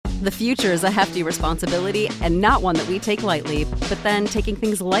The future is a hefty responsibility and not one that we take lightly. But then taking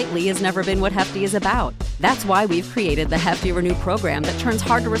things lightly has never been what Hefty is about. That's why we've created the Hefty Renew program that turns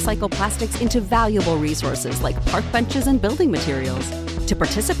hard-to-recycle plastics into valuable resources like park benches and building materials. To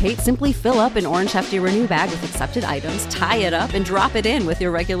participate, simply fill up an orange Hefty Renew bag with accepted items, tie it up, and drop it in with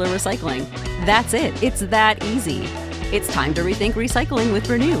your regular recycling. That's it. It's that easy. It's time to rethink recycling with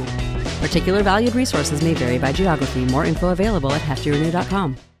Renew. Particular valued resources may vary by geography. More info available at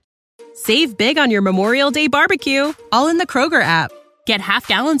heftyrenew.com. Save big on your Memorial Day barbecue, all in the Kroger app. Get half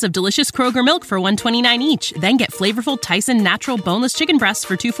gallons of delicious Kroger milk for $1.29 each. Then get flavorful Tyson natural boneless chicken breasts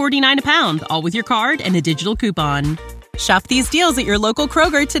for $2.49 a pound, all with your card and a digital coupon. Shop these deals at your local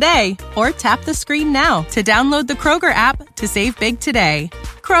Kroger today, or tap the screen now to download the Kroger app to save big today.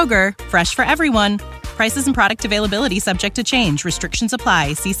 Kroger, fresh for everyone. Prices and product availability subject to change. Restrictions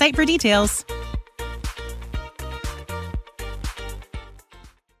apply. See site for details.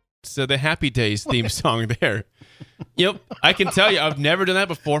 So the Happy Days theme song there. Yep, I can tell you, I've never done that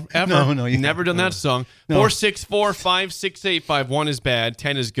before, ever. No, you never done that song. 464-568-5. 1 is bad,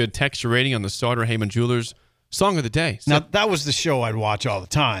 10 is good. Text your rating on the Sauter Heyman Jewelers Song of the Day. So, now, that was the show I'd watch all the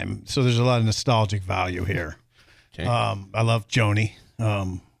time, so there's a lot of nostalgic value here. Okay. I love Joni.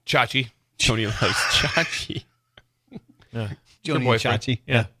 Chachi. Joni loves Chachi. Yeah. Joni and Chachi.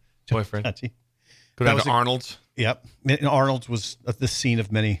 Yeah. Boyfriend. Chachi. Go down to Arnold's. Yep. And Arnold's was the scene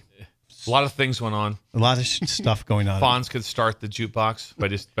of many. A lot of things went on. A lot of stuff going on. Fonz could start the jukebox by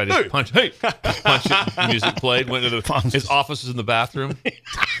just punch it. Music played. Went to his office is in the bathroom.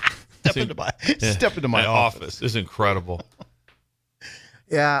 Step into my office. This is incredible.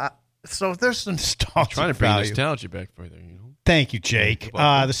 Yeah. So there's some nostalgia. Trying to bring value. nostalgia back for you. Thank you, Jake.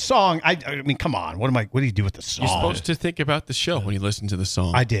 The song. I mean, come on. What do you do with the song? You're supposed to think about the show when you listen to the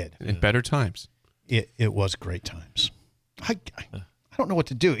song. I did. In better times. It was great times. I don't know what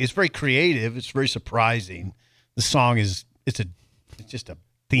to do. It's very creative. It's very surprising. The song it's just a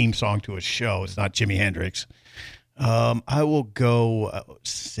theme song to a show. It's not Jimi Hendrix. I will go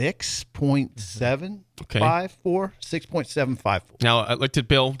 6.754. 6.754. Now, I looked at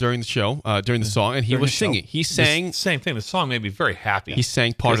Bill during the show, during the song, and he was singing. He sang. Same thing. The song made me very happy. He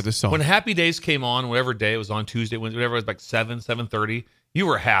sang part of the song. When Happy Days came on, whatever day it was on Tuesday, whenever it was like 7:30, you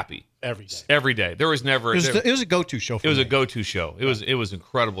were happy. Every day. There was never. It was a go-to show for me. It was a go-to show. It was an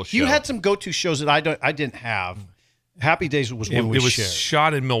incredible show. You had some go-to shows that I didn't have. Happy Days was one we shared. It was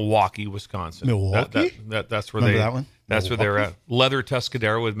shot in Milwaukee, Wisconsin. Milwaukee? That's where Remember that one? That's where they're at. Leather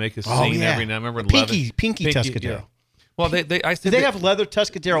Tuscadero would make a scene every now. Remember Pinky Tuscadero. Yeah. Well, did they have Leather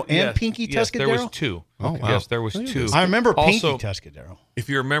Tuscadero and Pinky Tuscadero? Yes, there was two. Oh, wow. Yes, there was two. I remember Pinky also, Tuscadero. If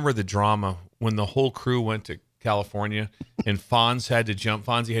you remember the drama when the whole crew went to California and Fonzie had to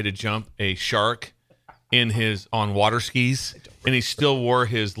jump a shark on water skis, and he still wore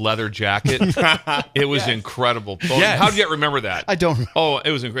his leather jacket. It was incredible. Yes. How do you remember that? I don't. Oh,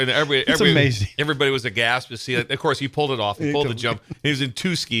 it was incredible. It's amazing. Everybody was aghast to see it. Of course, he pulled it off. He pulled the jump. He was in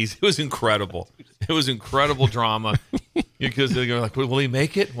 2 skis. It was incredible. It was incredible drama because they're like, "Will he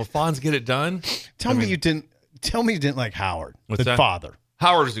make it? Will Fonz get it done?" Tell me you didn't like Howard, What's that? father.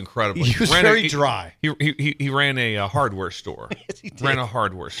 Howard is incredible. He was very dry. He ran a hardware store. Yes, he did. Ran a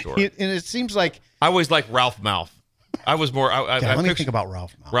hardware store. And it seems like I always liked Ralph Mouth. I was more. let me think about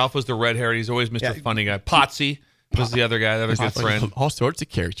Ralph Mouth. Ralph was the red hair. He's always Mr. Funny guy. Potsy was the other guy. That was good friend. All sorts of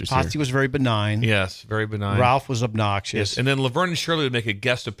characters Potsy was very benign. Yes, very benign. Ralph was obnoxious. Yes. And then Laverne and Shirley would make a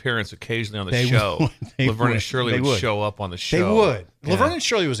guest appearance occasionally on the show. Laverne and Shirley would show up on the show. They would. Yeah. Laverne and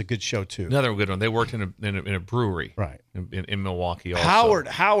Shirley was a good show too. Another good one. They worked in a brewery, right, in Milwaukee. Also.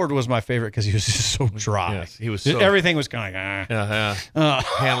 Howard was my favorite because he was just so dry. Yes, he was. Everything was kind of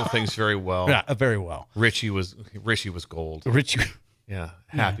handled things very well. Yeah, very well. Richie was gold. Yeah,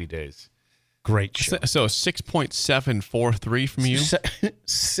 Happy Days. Great show. So 6.743 from you?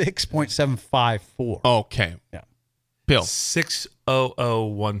 6.754. Okay. Yeah. Bill.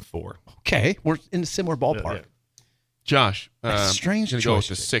 60014. Okay. We're in a similar ballpark. Yeah. Josh. Strange choice. Go with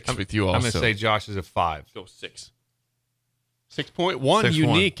the 6 with you also. I'm going to say Josh is a 5. Go 6. 6.1.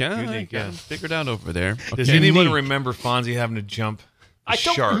 Unique, huh? Unique, yeah. Figured out over there. Okay. Does anyone remember Fonzie having to jump I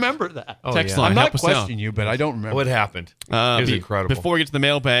don't remember that. Text line. I'm not questioning you, but I don't remember. What happened? It was incredible. Before we get to the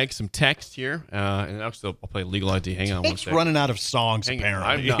mailbag, some text here. And I'll play Legal ID. Hang on one second. running out of songs,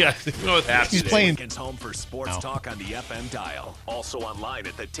 apparently. He's playing. Home for sports talk on the FM dial. Also online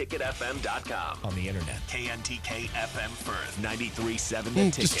at theticketfm.com. On the internet. KNTK FM Firth, 93.7 The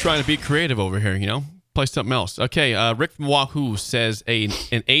Ticket. Just trying to be creative over here, Play something else. Okay, Rick from Wahoo says an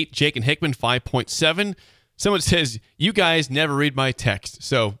 8. Jake and Hickman, 5.7. Someone says, you guys never read my text.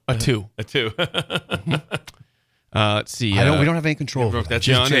 So, a 2. A 2. Let's see. We don't have any control over that. That's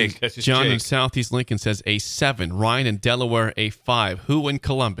John, just Jake. That's just John Jake. in Southeast Lincoln says a 7. Ryan in Delaware, a 5. Who in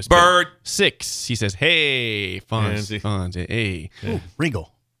Columbus? Bird. 6. He says, hey, Fonz, hey. Ooh,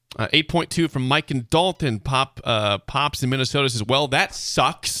 Regal. 8.2 from Mike in Dalton. Pops in Minnesota says, well, that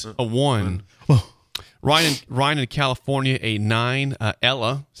sucks. A 1. Ryan in California, a 9.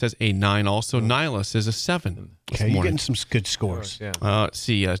 Ella says a 9 also. Nyla says a 7. Okay, you're getting some good scores. Yeah. Let's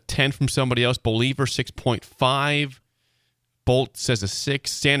see. 10 from somebody else. Believer, 6.5. Bolt says a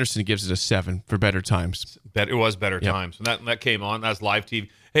 6. Sanderson gives it a 7 for Better Times. It was Better Times. When that came on, that was live TV.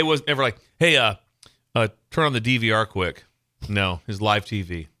 Hey, it was never like, hey, turn on the DVR quick. No, it's live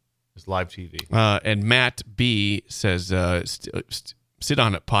TV. It's live TV. And Matt B says, sit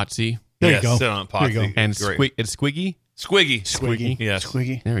on it, Potsy. There you go. Sit on it, There you go. And Great. it's Squiggy. Squiggy. Yes.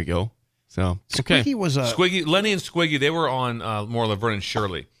 Squiggy. There we go. So, okay. Squiggy was a... Squiggy, Lenny and Squiggy, they were on more Laverne and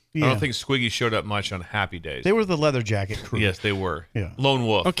Shirley. Yeah. I don't think Squiggy showed up much on Happy Days. They were the leather jacket crew. Yes, they were. Yeah. Lone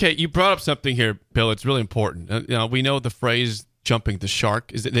Wolf. Okay, you brought up something here, Bill. It's really important. We know the phrase jumping the shark.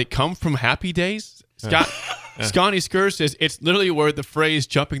 Did it come from Happy Days? Scotty Skir says it's literally where the phrase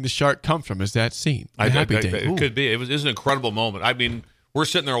jumping the shark comes from, is that scene. Happy Days. It could be. It was an incredible moment. I mean, we're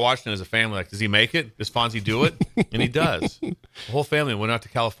sitting there watching as a family, like, does he make it? Does Fonzie do it? And he does. The whole family went out to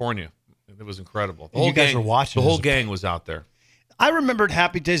California. It was incredible. The whole you guys gang, were watching. The whole gang was out there. I remembered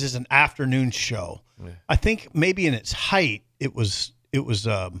Happy Days as an afternoon show. Yeah. I think maybe in its height, it was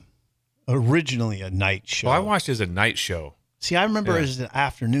originally a night show. Well, I watched it as a night show. See, I remember it as an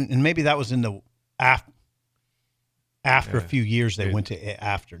afternoon, and maybe that was in the after a few years they went to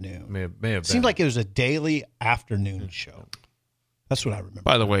afternoon. May have been. Seemed like it was a daily afternoon show. That's what I remember.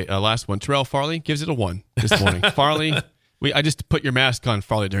 By the way, last one. Terrell Farley gives it a 1 this morning. Farley, I just put your mask on,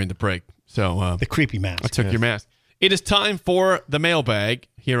 Farley, during the break. So the creepy mask. I took your mask. It is time for the mailbag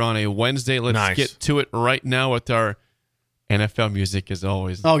here on a Wednesday. Let's get to it right now with our NFL music, as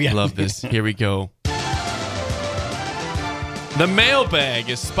always. Oh, yeah. Love this. Here we go. The mailbag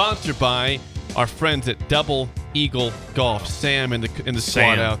is sponsored by our friends at Double Eagle Golf. Sam in the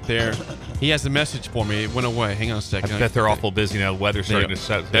squad out there. He has a message for me. It went away. Hang on a second. I bet they're awful busy now. The weather's starting to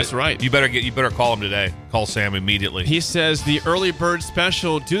set. That's right. You better call him today. Call Sam immediately. He says the early bird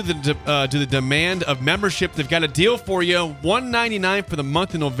special, due to the demand of membership, they've got a deal for you. $199 for the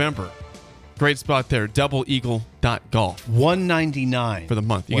month of November. Great spot there. DoubleEagle.golf. $199 for the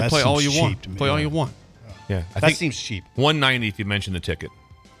month. You can play all you want. Play all you want. Yeah, that seems cheap. $190 if you mention the ticket.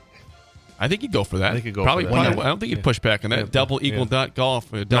 I think you'd go for that. I think you'd go probably, for that. I don't think you'd push back on that.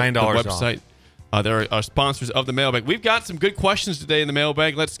 DoubleEagle.golf. $9 website. They're our sponsors of the mailbag. We've got some good questions today in the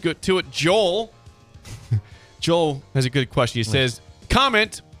mailbag. Let's get to it. Joel has a good question. He says,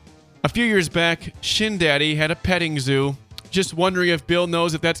 comment, a few years back, Shin Daddy had a petting zoo. Just wondering if Bill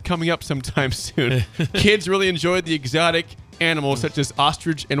knows if that's coming up sometime soon. Kids really enjoyed the exotic animals such as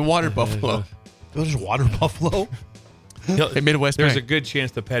ostrich and water buffalo. There's water buffalo? Hey, Midwest There's Bank. a good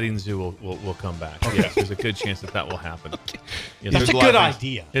chance the petting zoo will come back. Okay. Yes, there's a good chance that will happen. Yeah, that's a good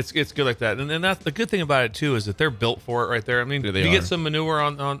idea. It's good like that, and that's the good thing about it too is that they're built for it right there. I mean, you get some manure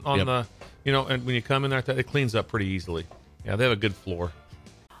on the and when you come in there, it cleans up pretty easily. Yeah, they have a good floor.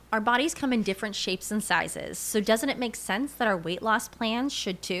 Our bodies come in different shapes and sizes, so doesn't it make sense that our weight loss plans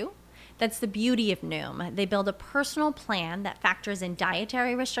should too? That's the beauty of Noom. They build a personal plan that factors in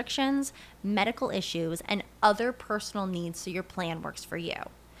dietary restrictions, medical issues, and other personal needs so your plan works for you.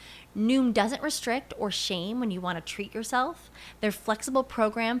 Noom doesn't restrict or shame when you want to treat yourself. Their flexible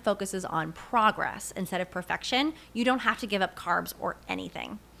program focuses on progress instead of perfection. You don't have to give up carbs or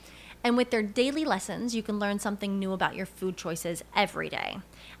anything. And with their daily lessons, you can learn something new about your food choices every day.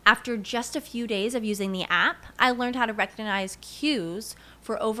 After just a few days of using the app, I learned how to recognize cues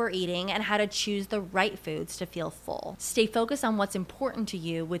for overeating and how to choose the right foods to feel full. Stay focused on what's important to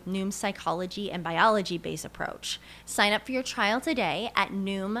you with Noom's psychology and biology-based approach. Sign up for your trial today at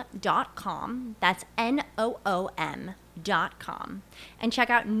Noom.com. That's NOOM.com. And check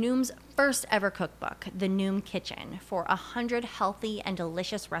out Noom's first ever cookbook, The Noom Kitchen, for 100 healthy and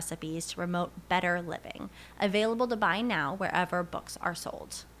delicious recipes to promote better living. Available to buy now wherever books are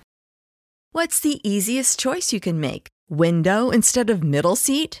sold. What's the easiest choice you can make? Window instead of middle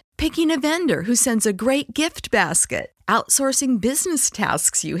seat? Picking a vendor who sends a great gift basket? Outsourcing business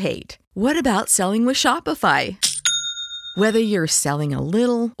tasks you hate? What about selling with Shopify? Whether you're selling a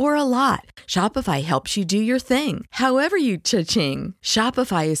little or a lot, Shopify helps you do your thing, however you cha-ching.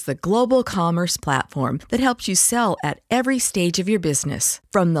 Shopify is the global commerce platform that helps you sell at every stage of your business.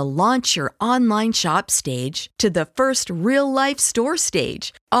 From the launch your online shop stage to the first real-life store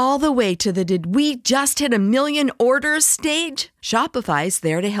stage, all the way to the "did we just hit a million orders" stage? Shopify's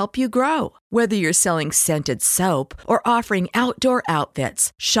there to help you grow. Whether you're selling scented soap or offering outdoor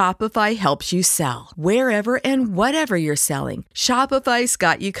outfits, Shopify helps you sell. Wherever and whatever you're selling, Shopify's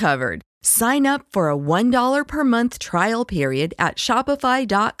got you covered. Sign up for a $1 per month trial period at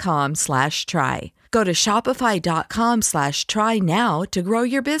shopify.com/try. Go to shopify.com/try now to grow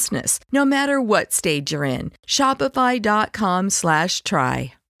your business, no matter what stage you're in.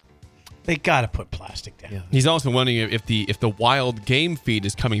 Shopify.com/try. They got to put plastic down. Yeah. He's also wondering if the wild game feed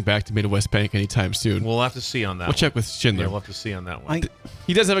is coming back to Midwest Bank anytime soon. We'll have to see on that. We'll check with Schindler. Yeah, we'll have to see on that one.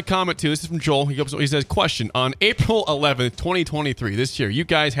 He does have a comment, too. This is from Joel. He says, question, on April 11th, 2023, this year, you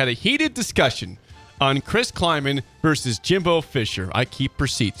guys had a heated discussion on Chris Kleiman versus Jimbo Fisher. I keep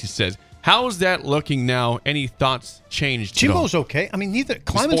receipts, he says. How's that looking now? Any thoughts changed? Jimbo's okay. I mean, neither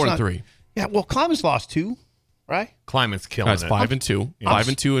Kleiman's 4-3. Yeah, well, Kleiman's lost 2, right? Kleiman's killing That's it. 5-2.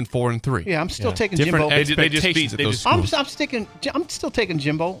 5-2 and 4-3. Yeah, I'm still taking Different Jimbo. expectations at those I'm schools. still taking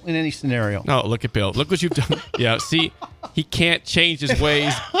Jimbo in any scenario. No, look at Bill. Look what you've done. Yeah, see, he can't change his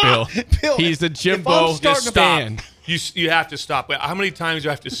ways, Bill. Bill, He's the Jimbo fan. You have to stop. How many times do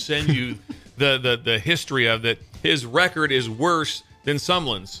I have to send you the history of that? His record is worse than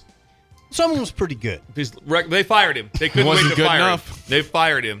Sumlin's. Someone was pretty good. They fired him. They couldn't wait to good fire enough. him. They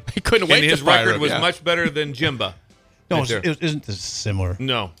fired him. He couldn't wait and to his fire record him, was yeah. much better than Jimba. No, Right there. isn't this similar?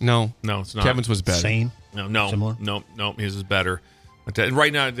 No, it's not. Kevin's was better. Same? No, Similar? no. His is better. But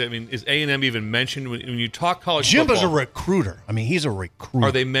right now, I mean, is A&M even mentioned when you talk college Jimbo's football? a recruiter. I mean, he's a recruiter.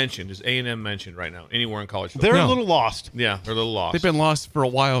 Are they mentioned? Is A&M mentioned right now anywhere in college football? They're No. a little lost. Yeah, they're a little lost. They've been lost for a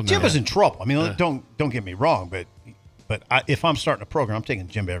while now. Jimbo's in trouble. I mean, don't get me wrong, but if I'm starting a program, I'm taking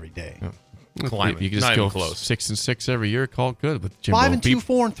Jimbo every day. Yeah. Climbing. You can Not just even go close. 6-6 every year. Call it good with Jimbo. 5-2,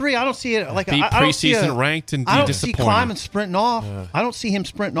 4-3. I don't see it like Be I don't see preseason ranked and be I don't disappointed. see Kleiman sprinting off. I don't see him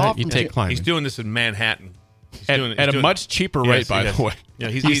sprinting off. You take Kleiman. He's doing this in Manhattan. At a much cheaper rate, by the way. Yeah,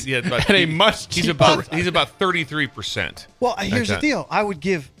 at a much cheaper he's about 33%. Well, here's the that. deal. I would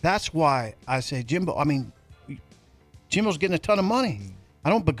give. That's why I say Jimbo. I mean, Jimbo's getting a ton of money. I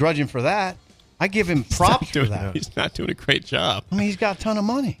don't begrudge him for that. I give him props for that. He's not doing a great job. I mean, he's got a ton of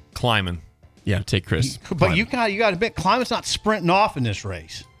money. Climbing. Yeah, take Chris. But you got to admit, Kleiman's not sprinting off in this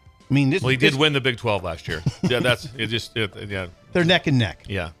race. I mean, Well, he did win the Big 12 last year. Yeah, yeah. They're neck and neck.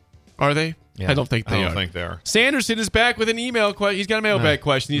 Yeah. Are they? Yeah. I don't think they I are. don't think they are. Sanderson is back with an email question. He's got a mailbag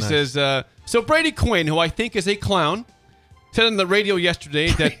question. He says, so Brady Quinn, who I think is a clown, said on the radio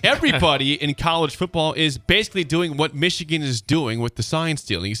yesterday that everybody in college football is basically doing what Michigan is doing with the sign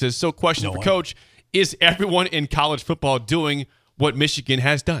stealing. He says, so question for Coach, is everyone in college football doing what Michigan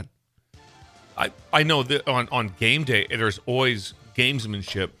has done? I know that on game day, there's always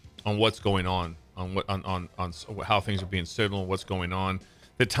gamesmanship on what's going on on how things are being signaled, what's going on.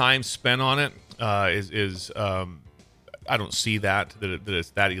 The time spent on it is I don't see that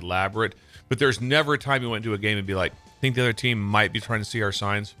it's that elaborate. But there's never a time you went to a game and be like, think the other team might be trying to see our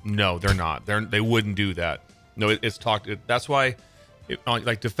signs? No, they're not. They wouldn't do that. No, it's talked. That's why,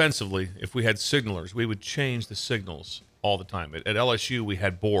 like defensively, if we had signalers, we would change the signals all the time. At LSU, we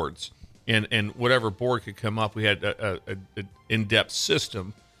had boards. And whatever board could come up, we had an in-depth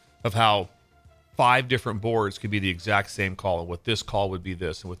system of how 5 different boards could be the exact same call, and what this call would be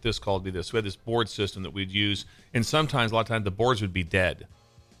this, and what this call would be this. We had this board system that we'd use, and sometimes, a lot of times, the boards would be dead.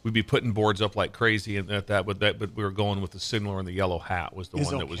 We'd be putting boards up like crazy, and but we were going with the signaler in the yellow hat was the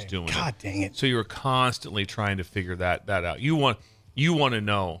one that was doing it. God dang it! So you were constantly trying to figure that out. You want to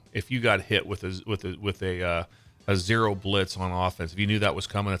know if you got hit with a zero blitz on offense. If you knew that was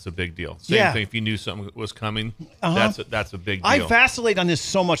coming, that's a big deal. Same thing. If you knew something was coming, that's a big deal. I vacillate on this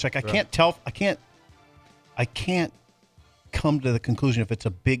so much. Like I can't tell. I can't come to the conclusion if it's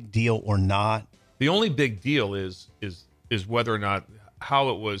a big deal or not. The only big deal is whether or not how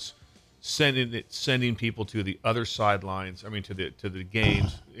it was sending people to the other sidelines. I mean, to the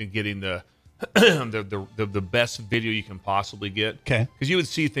games and getting the best video you can possibly get. Okay. Because you would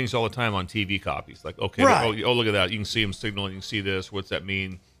see things all the time on TV copies. Like, okay, right. oh, look at that. You can see them signaling. You can see this. What's that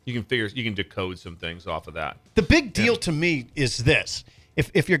mean? You can decode some things off of that. The big deal to me is this.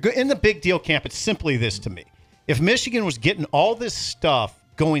 If you're in the big deal camp, it's simply this to me. If Michigan was getting all this stuff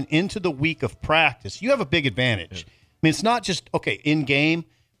going into the week of practice, you have a big advantage. Yeah. I mean, it's not just, okay, in-game,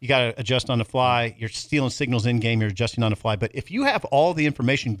 you got to adjust on the fly. You're stealing signals in-game, you're adjusting on the fly. But if you have all the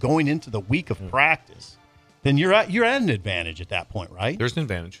information going into the week of practice, then you're at an advantage at that point, right? There's an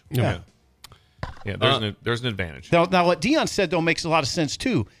advantage. Yeah. There's an advantage. Now, what Deion said, though, makes a lot of sense,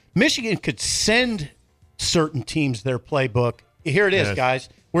 too. Michigan could send certain teams their playbook. Here it is, guys.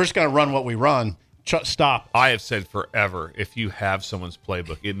 We're just going to run what we run. Stop. I have said forever, if you have someone's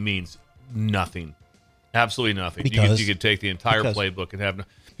playbook, it means nothing. Absolutely nothing. Because? You could take the entire playbook and have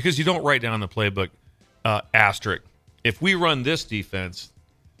because you don't write down the playbook asterisk. If we run this defense,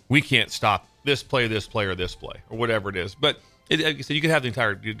 we can't stop this play, or whatever it is. But like I said, you could have the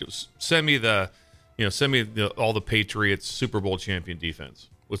entire. Send me all the Patriots Super Bowl champion defense.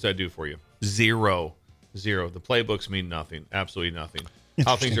 What's that do for you? Zero. The playbooks mean nothing. Absolutely nothing.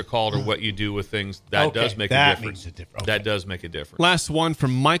 How things are called or what you do with things, that does make a difference. That does make a difference. Last one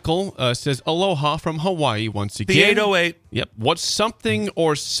from Michael says, aloha from Hawaii once again. The 808. Yep. What's something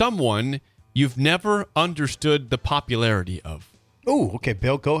or someone you've never understood the popularity of? Oh, okay,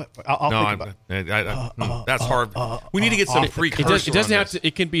 Bill, go. I'll think about it. That's hard. We need to get some free cursor. It doesn't have to.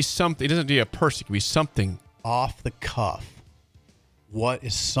 It can be something. It doesn't have to be a person. It can be something. Off the cuff. What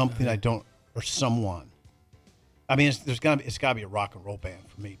is something I don't, or someone? I mean, it's got to be a rock and roll band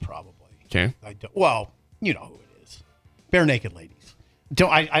for me, probably. Okay. Well, you know who it is. Bare Naked Ladies.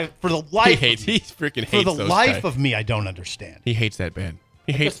 For the life he freaking hates for the those life guys. of me, I don't understand. He hates that band.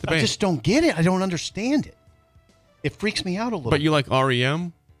 He hates the band. I just don't get it. I don't understand it. It freaks me out a little. But you like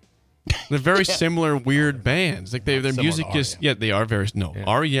REM? They're very similar, weird bands. Like their music is they are very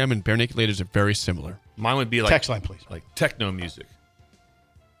REM and Bare Naked Ladies are very similar. Mine would be like text line, please. Like techno music.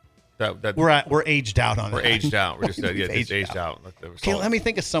 That we're aged out on it. We're aged out. We're just aged out. Okay, let me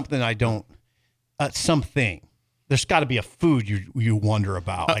think of something I don't. Something. There's got to be a food you wonder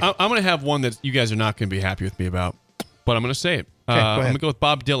about. I'm going to have one that you guys are not going to be happy with me about, but I'm going to say it. Okay, I'm going to go with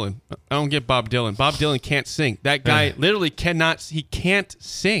Bob Dylan. I don't get Bob Dylan. Bob Dylan can't sing. That guy literally cannot. He can't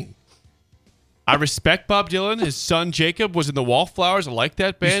sing. I respect Bob Dylan. His son Jacob was in the Wallflowers. I like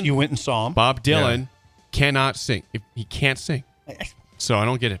that band. You went and saw him. Bob Dylan cannot sing. He can't sing. So I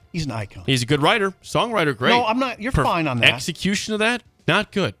don't get it. He's an icon. He's a good writer, songwriter, great. No, I'm not. You're fine on that. Execution of that,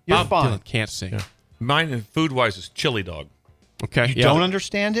 not good. You're Bob fine. Dylan can't sing. Yeah. Mine and food-wise is chili dog. Okay. You don't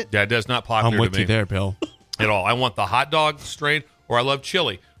understand it? Yeah, it does not popular I'm with to me you there, Bill. At all. I want the hot dog strain, or I love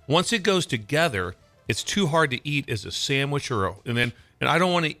chili. Once it goes together, it's too hard to eat as a sandwich and I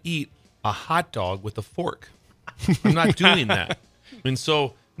don't want to eat a hot dog with a fork. I'm not doing that. And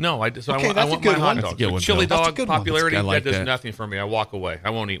so no, I want my hot dog. So chili dog popularity that does nothing for me. I walk away.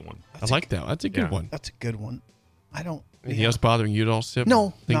 I won't eat one. I like that. That's a good one. That's a good one. I don't. Anything else bothering you at all, Sip?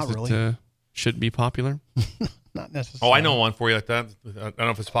 No, things not really. That shouldn't be popular. Not necessarily. Oh, I know one for you like that. I don't know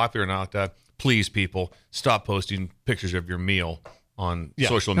if it's popular or not. Please, people, stop posting pictures of your meal on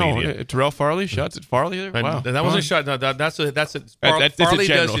social media. No, Terrell Farley shots at Farley there. Wow, that wasn't shot. No, that's Farley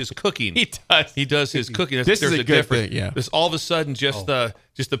does his cooking. He does his cooking. This is a good thing. Yeah. This all of a sudden just the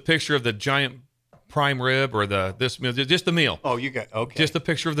picture of the giant prime rib or just the meal. Oh, you got okay. Just the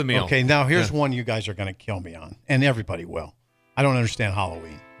picture of the meal. Okay, now here's one you guys are going to kill me on, and everybody will. I don't understand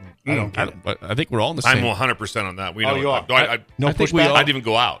Halloween. I don't get it. But I think we're all in the same. I'm 100% on that. We know. You are. No pushback. I didn't even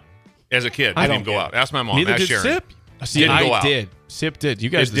go out as a kid. I didn't even go out. Ask my mom. Neither Ask did Sharon. Sip. See, I did. Sip did. You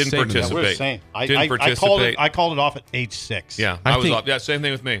guys didn't participate. Yeah, we're the same. Didn't participate. I called it off at age 6. Yeah, I was off. Yeah, same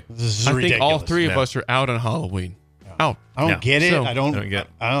thing with me. This is I ridiculous. think all three of us are out on Halloween. Out. I don't get it. So, I don't get.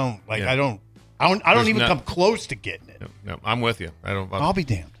 I don't like. I don't even come close to getting it. No, I'm with you. I'll be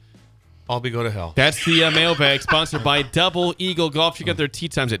damned. I'll go to hell. That's the mailbag sponsored by Double Eagle Golf. You got their tee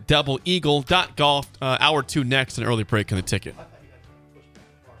times at doubleeagle.golf. Hour 2 next, an early break on the ticket.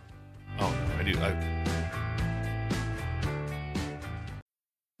 Oh, I do.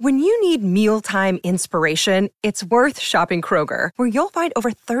 When you need mealtime inspiration, it's worth shopping Kroger, where you'll find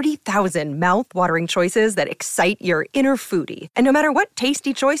over 30,000 mouth-watering choices that excite your inner foodie. And no matter what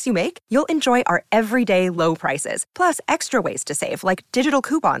tasty choice you make, you'll enjoy our everyday low prices, plus extra ways to save, like digital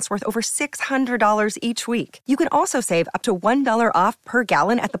coupons worth over $600 each week. You can also save up to $1 off per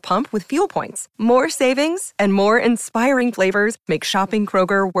gallon at the pump with fuel points. More savings and more inspiring flavors make shopping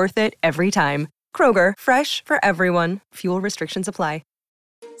Kroger worth it every time. Kroger, fresh for everyone. Fuel restrictions apply.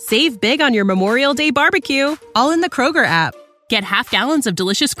 Save big on your Memorial Day barbecue, all in the Kroger app. Get half gallons of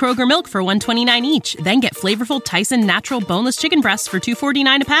delicious Kroger milk for $1.29 each. Then get flavorful Tyson natural boneless chicken breasts for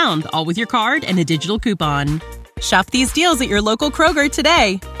 $2.49 a pound, all with your card and a digital coupon. Shop these deals at your local Kroger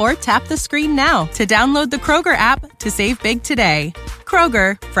today, or tap the screen now to download the Kroger app to save big today.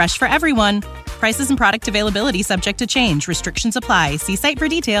 Kroger, fresh for everyone. Prices and product availability subject to change. Restrictions apply. See site for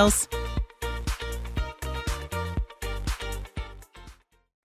details.